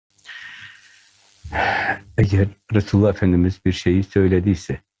Eğer Resulullah Efendimiz bir şeyi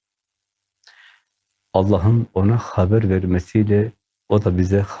söylediyse, Allah'ın ona haber vermesiyle o da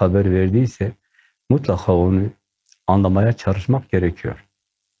bize haber verdiyse, mutlaka onu anlamaya çalışmak gerekiyor.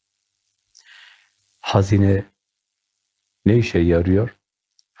 Hazine ne işe yarıyor?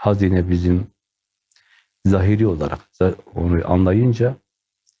 Hazine bizim zahiri olarak onu anlayınca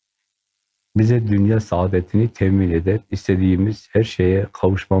bize dünya saadetini temin eder, istediğimiz her şeye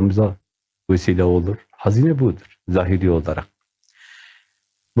kavuşmamıza vesile olur. Hazine budur, zahiri olarak.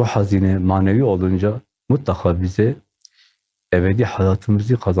 Bu hazine manevi olunca mutlaka bize ebedi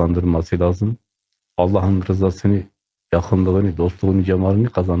hayatımızı kazandırması lazım. Allah'ın rızasını, yakınlığını, dostluğunu, cemalini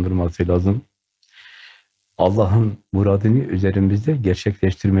kazandırması lazım. Allah'ın muradını üzerimizde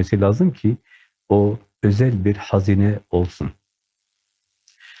gerçekleştirmesi lazım ki o özel bir hazine olsun.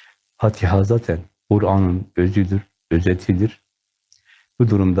 Fatiha zaten Kur'an'ın özüdür, özetidir. Bu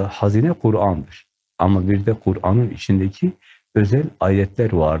durumda hazine Kur'an'dır. Ama bir de Kur'an'ın içindeki özel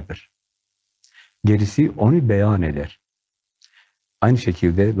ayetler vardır. Gerisi onu beyan eder. Aynı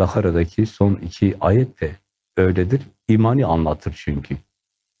şekilde Bakara'daki son 2 ayet de öyledir. İmanı anlatır çünkü.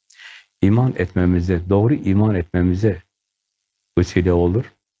 İman etmemize, doğru iman etmemize vesile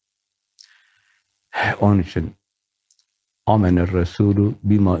olur. Onun için Amener Resulü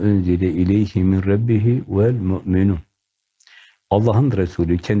bima unzile ileyhi min rabbihi vel mu'minun. Allah'ın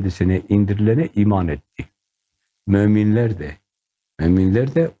Resulü kendisine indirilene iman etti. Müminler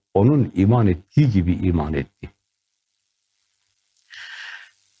de onun iman ettiği gibi iman etti.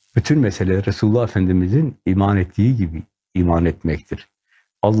 Bütün mesele Resulullah Efendimiz'in iman ettiği gibi iman etmektir.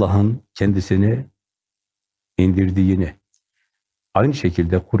 Allah'ın kendisine indirdiğine. Aynı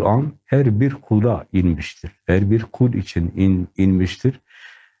şekilde Kur'an her bir kula inmiştir. Her bir kul için inmiştir.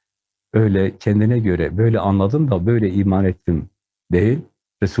 Öyle kendine göre böyle anladım da böyle iman ettim değil.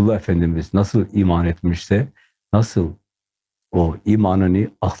 Resulullah Efendimiz nasıl iman etmişse, nasıl o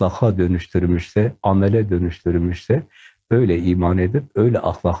imanını ahlaka dönüştürmüşse, amele dönüştürmüşse, öyle iman edip, öyle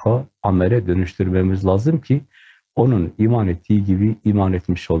ahlaka, amele dönüştürmemiz lazım ki, onun iman ettiği gibi iman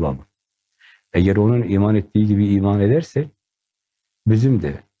etmiş olalım. Eğer onun iman ettiği gibi iman ederse, bizim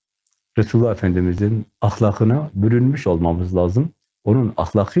de Resulullah Efendimiz'in ahlakına bürünmüş olmamız lazım. Onun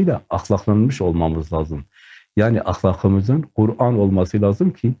ahlakıyla ahlaklanmış olmamız lazım. Yani ahlakımızın Kur'an olması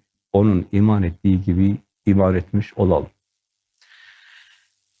lazım ki, onun iman ettiği gibi iman etmiş olalım.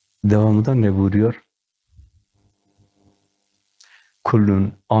 Devamında ne buyuruyor?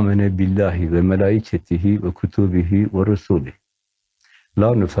 Kullun amene billahi ve melaiketihi ve kutubihi ve rusulih.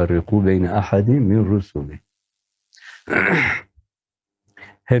 La nufarriku beyne ahadin min rusulih.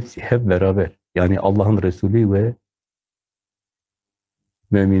 Hepsi hep beraber. Yani Allah'ın Resulü ve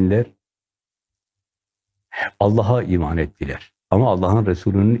müminler Allah'a iman ettiler. Ama Allah'ın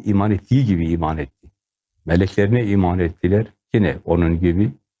Resulü'nün iman ettiği gibi iman etti. Meleklerine iman ettiler. Yine onun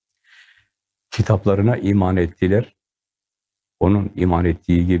gibi. Kitaplarına iman ettiler. Onun iman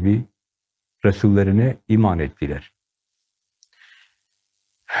ettiği gibi Resullerine iman ettiler.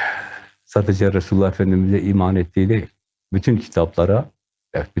 Sadece Resulullah Efendimiz'e iman ettiği değil. Bütün kitaplara,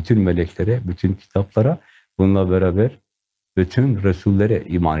 bütün meleklere, bütün kitaplara, bununla beraber bütün Resullere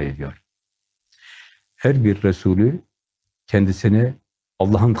iman ediyor. Her bir Resulü kendisine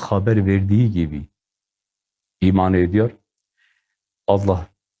Allah'ın haber verdiği gibi iman ediyor. Allah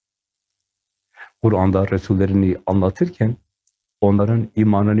Kur'an'da Resullerini anlatırken onların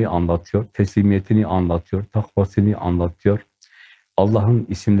imanını anlatıyor, teslimiyetini anlatıyor, takvasını anlatıyor. Allah'ın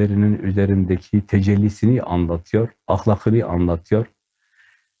isimlerinin üzerindeki tecellisini anlatıyor, ahlakını anlatıyor,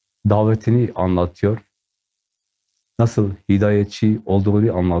 davetini anlatıyor, nasıl hidayetçi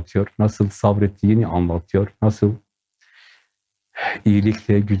olduğunu anlatıyor, nasıl sabrettiğini anlatıyor, nasıl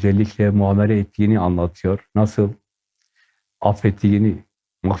iyilikle, güzellikle muamele ettiğini anlatıyor, nasıl affettiğini,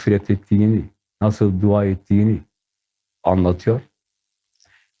 mağfiret ettiğini, nasıl dua ettiğini anlatıyor.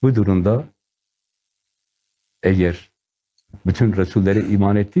 Bu durumda eğer bütün Resullere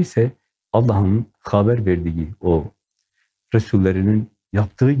iman ettiyse, Allah'ın haber verdiği o Resullerinin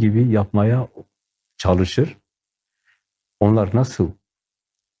yaptığı gibi yapmaya çalışır. Onlar nasıl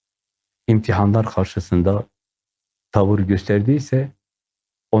imtihanlar karşısında tavır gösterdiyse,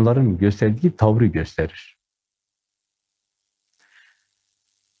 onların gösterdiği tavrı gösterir.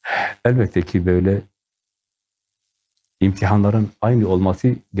 Elbette ki böyle imtihanların aynı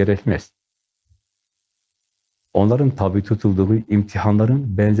olması gerekmez. Onların tabi tutulduğu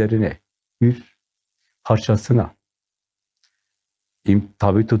imtihanların benzerine, bir parçasına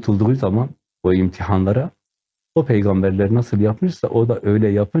tabi tutulduğu zaman o imtihanlara, o peygamberler nasıl yapmışsa o da öyle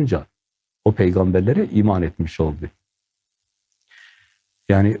yapınca o peygamberlere iman etmiş oldu.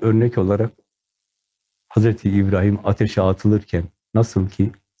 Yani örnek olarak Hazreti İbrahim ateşe atılırken nasıl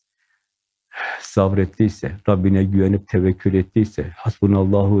ki sabrettiyse, Rabbine güvenip tevekkül ettiyse,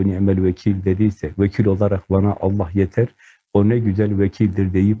 hasbunallahu ve ni'mel vekil dediyse, vekil olarak bana Allah yeter, o ne güzel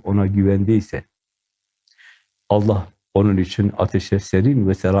vekildir deyip ona güvendiyse, Allah onun için ateşe serin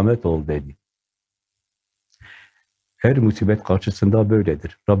ve selamet ol dedi. Her musibet karşısında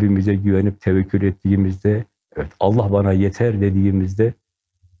böyledir. Rabbimize güvenip tevekkül ettiğimizde, evet Allah bana yeter dediğimizde,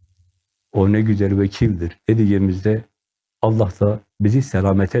 o ne güzel vekildir dediğimizde, Allah da bizi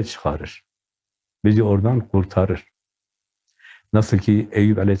selamete çıkarır. Bizi oradan kurtarır. Nasıl ki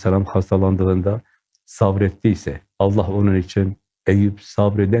Eyüp Aleyhisselam hastalandığında sabrettiyse, Allah onun için Eyüp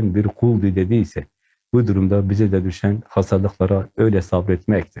sabreden bir kuldu dediyse, bu durumda bize de düşen hastalıklara öyle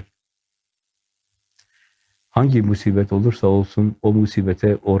sabretmektir. Hangi musibet olursa olsun o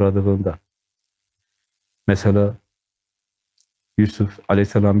musibete uğradığında, mesela Yusuf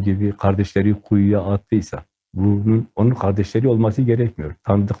Aleyhisselam gibi kardeşleri kuyuya attıysa, onun kardeşleri olması gerekmiyor.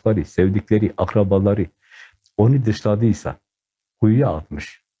 Tanıdıkları, sevdikleri, akrabaları onu dışladıysa, kuyuya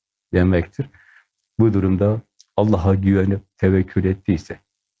atmış demektir. Bu durumda Allah'a güvenip tevekkül ettiyse,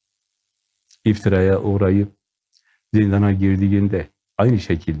 iftiraya uğrayıp zindana girdiğinde aynı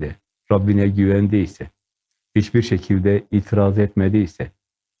şekilde Rabbine güvendiyse, hiçbir şekilde itiraz etmediyse,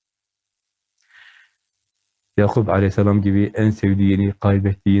 Yakup Aleyhisselam gibi en sevdiğini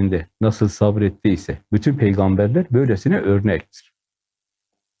kaybettiğinde nasıl sabrettiyse, bütün peygamberler böylesine örnektir.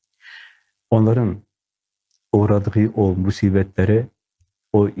 Onların uğradığı o musibetlere,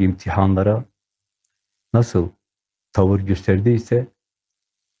 o imtihanlara nasıl tavır gösterdiyse,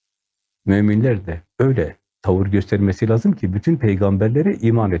 müminler de öyle tavır göstermesi lazım ki bütün peygamberlere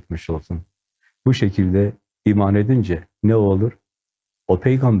iman etmiş olsun. Bu şekilde iman edince ne olur? O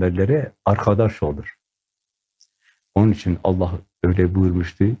peygamberlere arkadaş olur. Onun için Allah öyle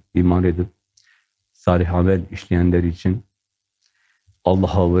buyurmuştu, iman edip salih amel işleyenler için,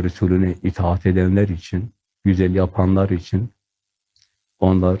 Allah'a ve Resulüne itaat edenler için, güzel yapanlar için,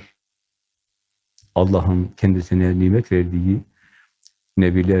 onlar Allah'ın kendisine nimet verdiği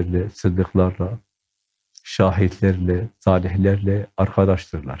nebilerle, sıddıklarla, şahitlerle, salihlerle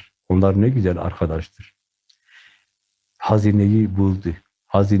arkadaştırlar. Onlar ne güzel arkadaştır. Hazineyi buldu,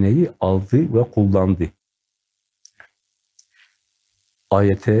 hazineyi aldı ve kullandı.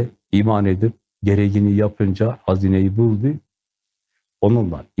 Ayete iman edip gereğini yapınca hazineyi buldu,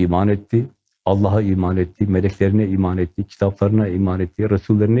 onunla iman etti, Allah'a iman etti, meleklerine iman etti, kitaplarına iman etti,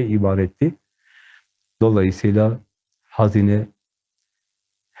 Resullerine iman etti. Dolayısıyla hazine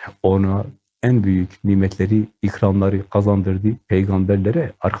ona en büyük nimetleri, ikramları kazandırdı,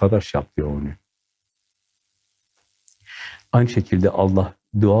 peygamberlere arkadaş yaptı onu. Aynı şekilde Allah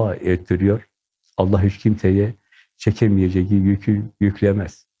dua ettiriyor. Allah hiç kimseye çekemeyeceği yükü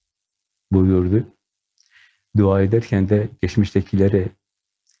yüklemez buyurdu. Dua ederken de geçmiştekilere,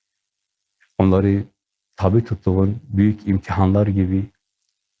 onları tabi tuttuğun büyük imtihanlar gibi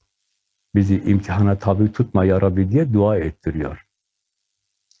bizi imtihana tabi tutma ya Rabbi diye dua ettiriyor.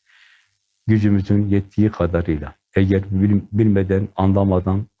 Gücümüzün yettiği kadarıyla, eğer bilmeden,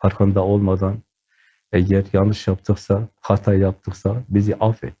 anlamadan, farkında olmadan, eğer yanlış yaptıksa, hata yaptıksa bizi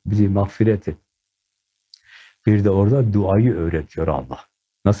affet, bizi mağfiret et. Bir de orada duayı öğretiyor Allah.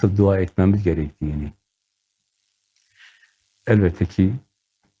 Nasıl dua etmemiz gerektiğini. Elbette ki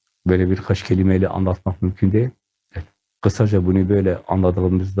böyle birkaç kelimeyle anlatmak mümkün değil. Evet, kısaca bunu böyle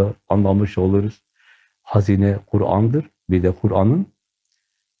anladığımızda anlamış oluruz. Hazine Kur'an'dır. Bir de Kur'an'ın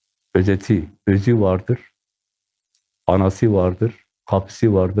özeti, özü vardır. Anası vardır,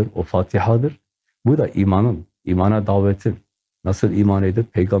 kapısı vardır, o Fatiha'dır. Bu da imanın, imana davetin. Nasıl iman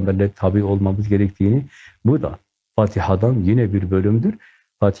edip peygamberle tabi olmamız gerektiğini, bu da Fatiha'dan yine bir bölümdür.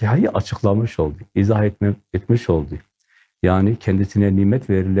 Fatiha'yı açıklamış oldu, izah etmiş oldu. Yani kendisine nimet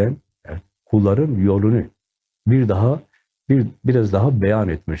verilen kulların yolunu biraz daha beyan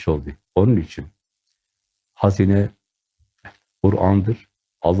etmiş oldu. Onun için hazine Kur'an'dır,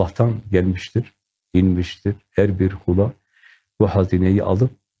 Allah'tan gelmiştir, inmiştir her bir kula. Bu hazineyi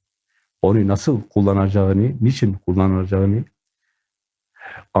alıp onu nasıl kullanacağını, niçin kullanacağını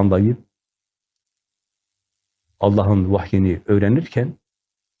anlayıp Allah'ın vahyini öğrenirken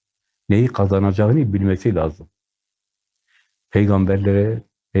neyi kazanacağını bilmesi lazım.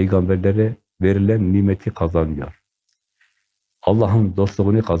 Peygamberlere verilen nimeti kazanıyor. Allah'ın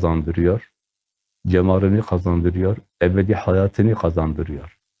dostluğunu kazandırıyor, cemalini kazandırıyor, ebedi hayatını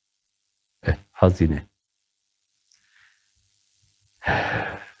kazandırıyor. Hazine.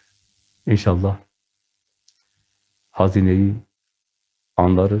 İnşallah hazineyi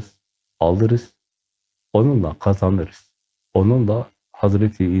anlarız, alırız, onunla kazanırız. Onunla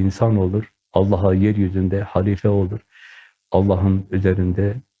Hazreti insan olur, Allah'a yeryüzünde halife olur. Allah'ın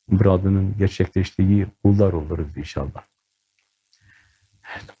üzerinde muradının gerçekleştiği kullar oluruz inşallah.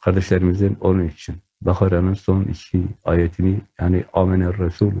 Kardeşlerimizin onun için Bakara'nın son 2 ayetini, yani Amener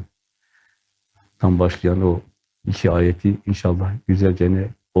Resulü tam başlayan o 2 ayeti inşallah güzelce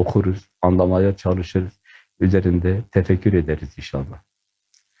okuruz, anlamaya çalışırız, üzerinde tefekkür ederiz inşallah.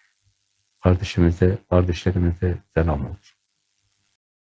 Kardeşlerimize selam olsun.